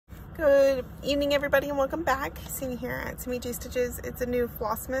Good evening, everybody, and welcome back. Sitting here at Timmy J Stitches. It's a new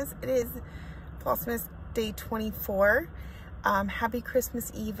Flossmas. It is Flossmas Day 24. Happy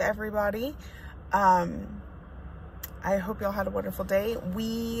Christmas Eve, everybody. I hope y'all had a wonderful day.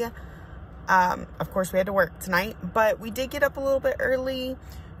 We, of course, we had to work tonight, but we did get up a little bit early.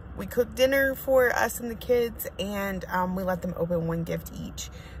 We cooked dinner for us and the kids, and we let them open one gift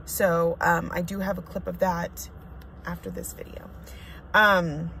each. So I do have a clip of that after this video.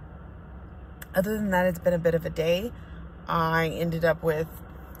 Other than that, it's been a bit of a day. I ended up with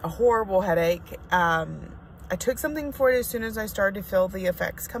a horrible headache. I took something for it as soon as I started to feel the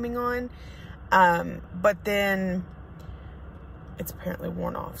effects coming on. But then it's apparently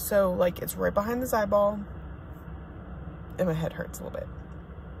worn off. So like it's right behind this eyeball and my head hurts a little bit.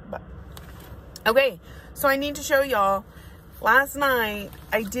 But okay, so I need to show y'all. Last night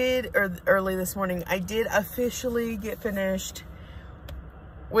I did, or early this morning, I did officially get finished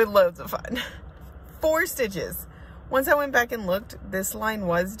with loads of fun. 4 stitches. Once I went back and looked, this line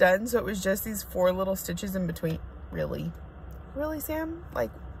was done, so it was just these 4 little stitches in between. Really, Sam? Like,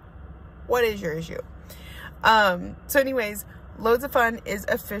 what is your issue? So anyways, loads of fun is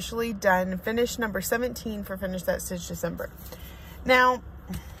officially done. Finished number 17 for Finish That Stitch December. Now,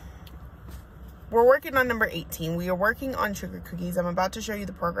 we're working on number 18. We are working on sugar cookies. I'm about to show you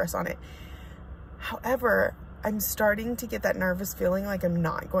the progress on it. However, I'm starting to get that nervous feeling like I'm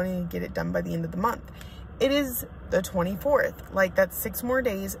not going to get it done by the end of the month. It is the 24th. Like, that's 6 more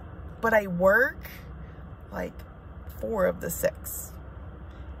days, but I work like 4 of the 6.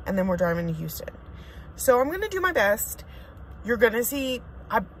 And then we're driving to Houston. So I'm going to do my best. You're going to see,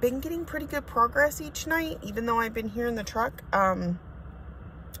 I've been getting pretty good progress each night, even though I've been here in the truck. So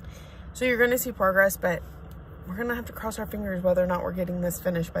you're going to see progress, but we're going to have to cross our fingers whether or not we're getting this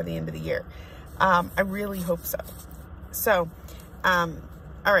finished by the end of the year. I really hope so. So, all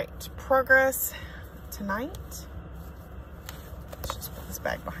right, progress tonight. Let's just put this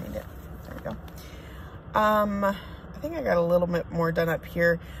bag behind it. There we go. I think I got a little bit more done up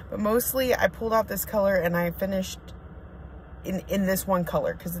here, but mostly I pulled out this color and I finished in this one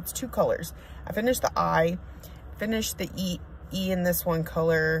color because it's 2 colors. I finished the I, finished the E in this one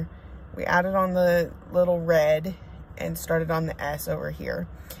color. We added on the little red and started on the S over here.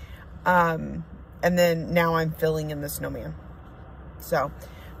 And then now I'm filling in the snowman. So,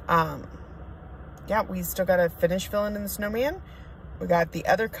 yeah, we still got to finish filling in the snowman. We got the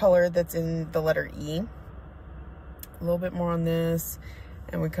other color that's in the letter E. A little bit more on this.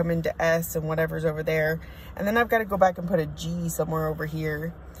 And we come into S and whatever's over there. And then I've got to go back and put a G somewhere over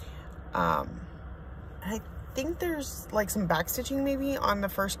here. I think there's like some back stitching maybe on the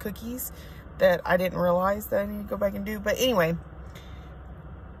first cookies that I didn't realize that I need to go back and do. But anyway,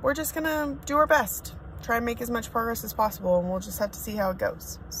 we're just gonna do our best, try and make as much progress as possible, and we'll just have to see how it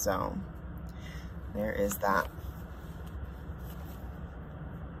goes. So there is that.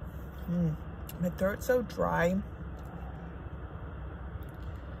 My throat's so dry.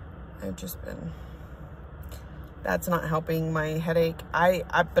 I've just been, that's not helping my headache.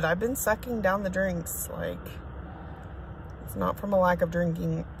 But I've been sucking down the drinks. Like, it's not from a lack of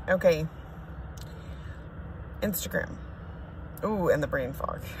drinking. Okay, Instagram. Ooh, and the brain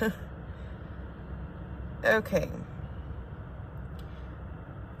fog. Okay.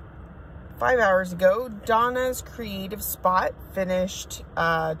 5 hours ago, Donna's Creative Spot finished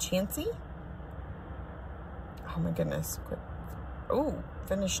Chansey. Oh my goodness. Ooh,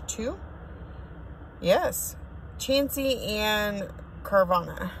 finished 2? Yes. Chansey and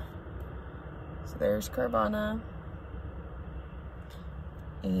Carvana. So there's Carvana.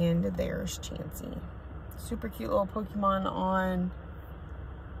 And there's Chansey. Super cute little Pokemon on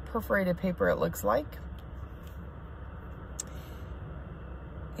perforated paper, it looks like.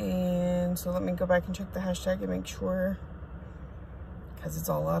 And so let me go back and check the hashtag and make sure, because it's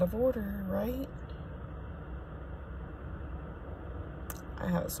all out of order, right? I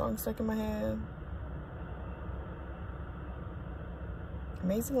have a song stuck in my head.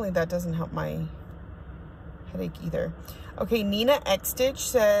 Amazingly, that doesn't help my headache either. Okay, Nina X Stitch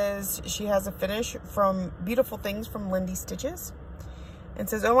says she has a finish from Beautiful Things from Lindy Stitches. And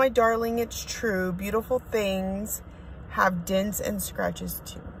says, oh my darling, it's true. Beautiful things have dents and scratches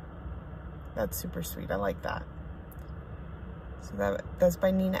too. That's super sweet. I like that. So that's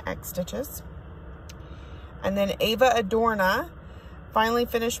by Nina X Stitches. And then Ava Adorna finally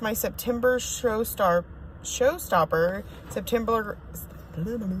finished my September showstopper September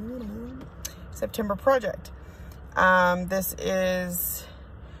project. This is,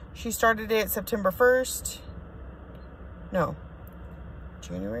 she started it September 1st. No,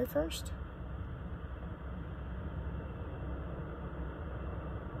 January 1st.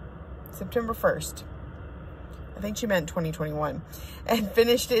 September 1st. I think she meant 2021. And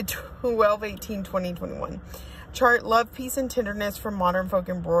finished it 12/18/2021. Chart Love, Peace, and Tenderness from Modern Folk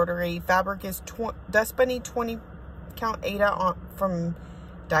Embroidery. Fabric is Dust Bunny 20 count Ada from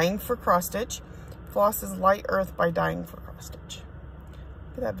Dying for Cross Stitch. Floss is Light Earth by Dying for Cross Stitch.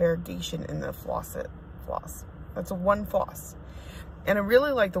 Look at that variegation in the floss. That's a one floss. And I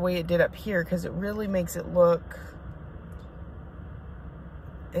really like the way it did up here because it really makes it look,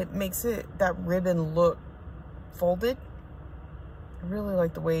 that ribbon look folded. I really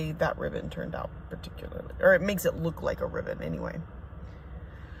like the way that ribbon turned out particularly, or it makes it look like a ribbon anyway.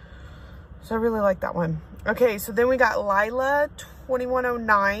 So I really like that one. Okay, so then we got Lila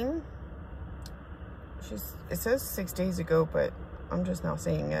 2109. It says 6 days ago, but I'm just now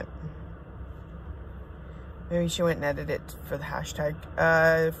seeing it. Maybe she went and edited it for the hashtag.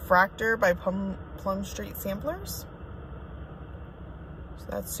 Fractor by Plum Street Samplers. So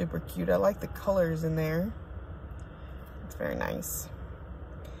that's super cute. I like the colors in there. It's very nice.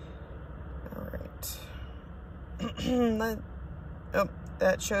 All right. Oh,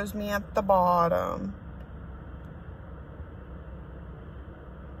 that shows me at the bottom.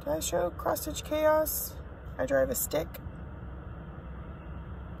 Did I show Cross Stitch Chaos? I drive a stick.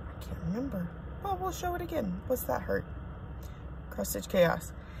 I can't remember. Well, we'll show it again. What's that hurt? Cross Stitch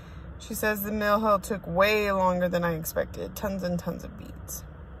Chaos. She says the mill hill took way longer than I expected. Tons and tons of beads.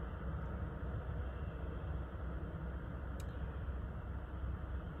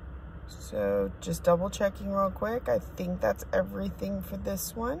 So just double checking real quick. I think that's everything for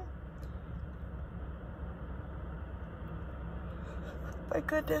this one. My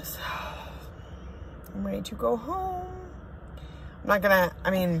goodness. I'm ready to go home. I'm not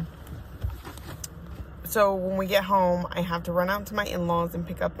gonna, so when we get home, I have to run out to my in-laws and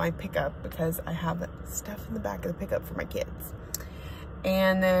pick up my pickup because I have stuff in the back of the pickup for my kids.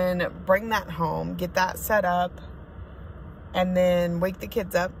 And then bring that home, get that set up, and then wake the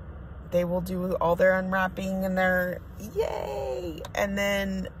kids up. They will do all their unwrapping and their yay. And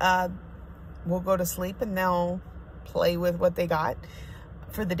then we'll go to sleep and they'll play with what they got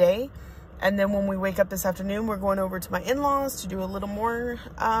for the day. And then when we wake up this afternoon, we're going over to my in-laws to do a little more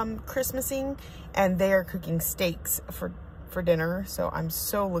Christmasing, and they are cooking steaks for dinner. So I'm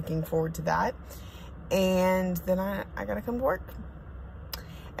so looking forward to that. And then I gotta come to work.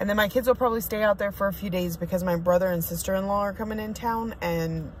 And then my kids will probably stay out there for a few days because my brother and sister-in-law are coming in town,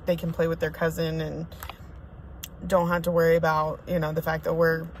 and they can play with their cousin and don't have to worry about, you know, the fact that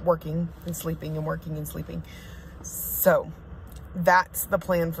we're working and sleeping and working and sleeping. So that's the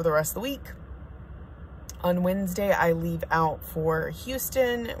plan for the rest of the week. On Wednesday, I leave out for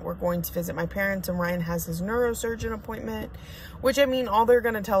Houston. We're going to visit my parents, and Ryan has his neurosurgeon appointment, which, I mean, all they're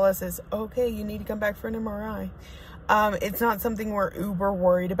going to tell us is, okay, you need to come back for an MRI. It's not something we're uber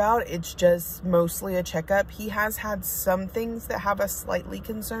worried about. It's just mostly a checkup. He has had some things that have us slightly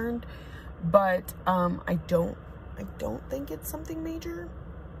concerned, but I don't think it's something major.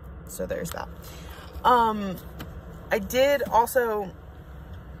 So there's that. I did also,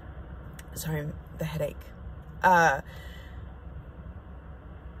 sorry, the headache. I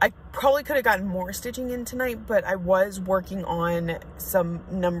probably could have gotten more stitching in tonight, but I was working on some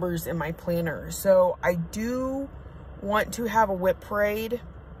numbers in my planner. So I do want to have a whip parade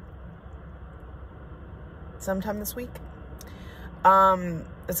sometime this week.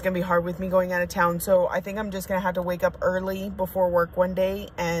 It's gonna be hard with me going out of town, so I think I'm just gonna have to wake up early before work one day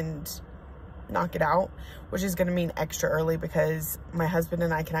and knock it out, which is gonna mean extra early because my husband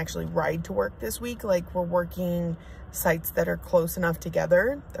and I can actually ride to work this week. Like, we're working sites that are close enough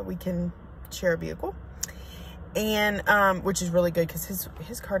together that we can share a vehicle, and which is really good because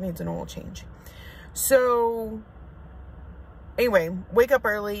his car needs an oil change. So anyway, wake up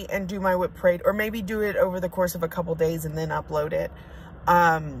early and do my whip parade, or maybe do it over the course of a couple days and then upload it.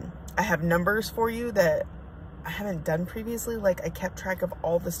 I have numbers for you that I haven't done previously. Like, I kept track of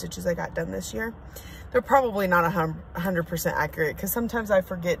all the stitches I got done this year. They're probably not 100% accurate because sometimes I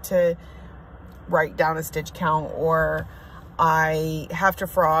forget to write down a stitch count, or I have to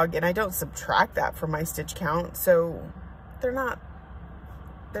frog and I don't subtract that from my stitch count. So they're my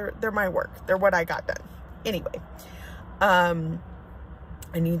work. They're what I got done. Anyway, I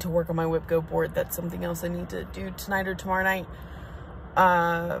need to work on my whip go board. That's something else I need to do tonight or tomorrow night.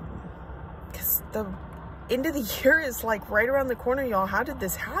 Because the end of the year is like right around the corner, y'all. How did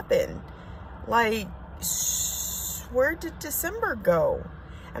this happen? Like, where did December go?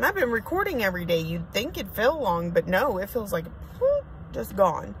 And I've been recording every day. You'd think it'd feel long, but no, it feels like whoop, just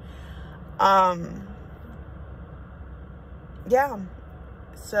gone. Yeah.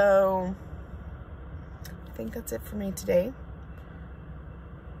 So I think that's it for me today.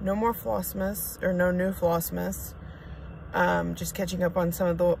 no more Flossmas, or no new Flossmas. Just catching up on some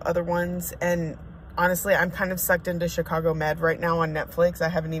of the other ones. And honestly, I'm kind of sucked into Chicago Med right now on Netflix. I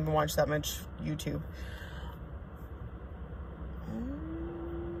haven't even watched that much YouTube.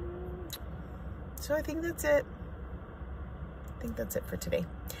 So I think that's it. I think that's it for today.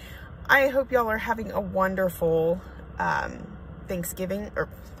 I hope y'all are having a wonderful Thanksgiving.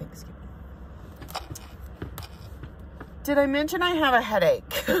 Did I mention I have a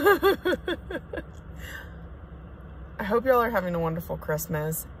headache? I hope y'all are having a wonderful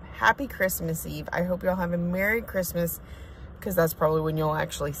Christmas. Happy Christmas Eve. I hope y'all have a Merry Christmas, because that's probably when you'll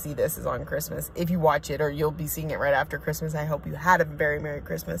actually see this, is on Christmas. If you watch it, or you'll be seeing it right after Christmas. I hope you had a very Merry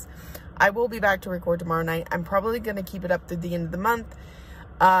Christmas. I will be back to record tomorrow night. I'm probably going to keep it up through the end of the month.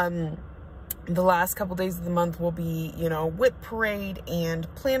 The last couple days of the month will be, you know, whip parade and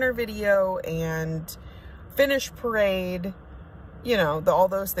planner video and finish parade. You know, all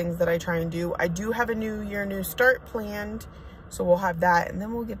those things that I try and do. I do have a New Year, New Start planned. So we'll have that. And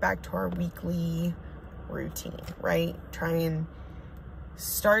then we'll get back to our weekly routine, right? Try and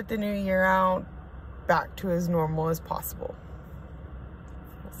start the new year out back to as normal as possible.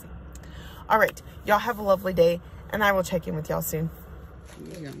 We'll see. All right. Y'all have a lovely day. And I will check in with y'all soon.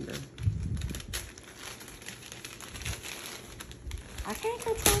 Younger. I can't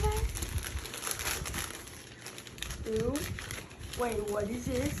control that. Ooh. Wait, what is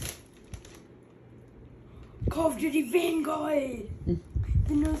this? Call of Duty Vanguard! The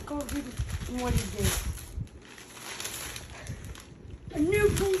newest Call of Duty. What is this? A new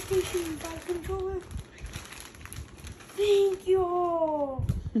PlayStation 5 controller? Thank you!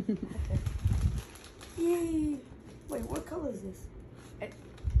 Yay! Wait, what color is this?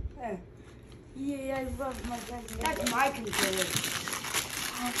 Yay, I love my PlayStation. That's my controller.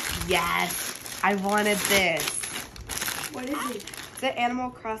 Yes, I wanted this. What is it? It's an Animal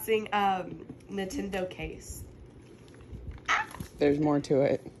Crossing Nintendo case. There's more to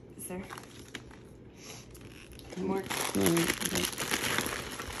it. Is there? More?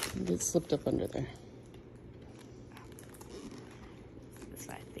 It slipped up under there. That's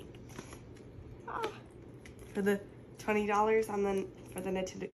what I think. Oh. For the $20 for the Nintendo.